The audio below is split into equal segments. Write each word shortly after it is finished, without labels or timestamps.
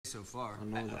so far.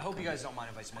 I hope you guys don't mind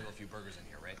if I smuggle a few burgers in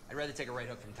here, right? I'd rather take a right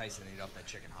hook from Tyson than eat off that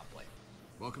chicken hot plate.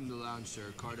 Welcome to the lounge, sir.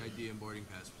 Card ID and boarding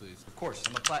pass, please. Of course,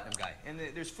 I'm a platinum guy. And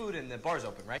there's food and the bar's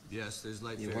open, right? Yes, there's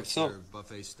light Yeah, fare what's up? served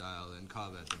buffet style and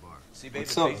kava at the bar. See, babe,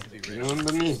 What's it up? pays to be You rich.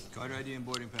 remember me? Card ID and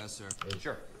boarding pass, sir.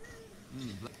 Sure.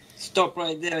 Stop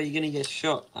right there, you're gonna get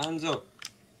shot. Hands up.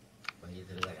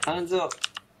 Hands up.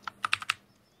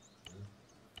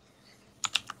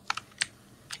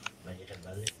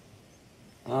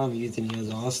 I'm using you as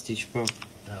a hostage, bro.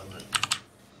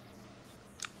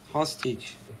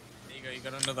 Hostage. There you go, you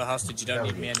got another hostage, you don't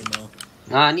need me anymore.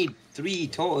 Nah, I need 3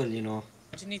 total, you know.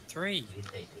 Why do you need 3?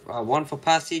 1 for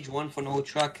passage, 1 for no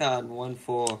tracker, and 1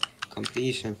 for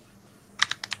completion.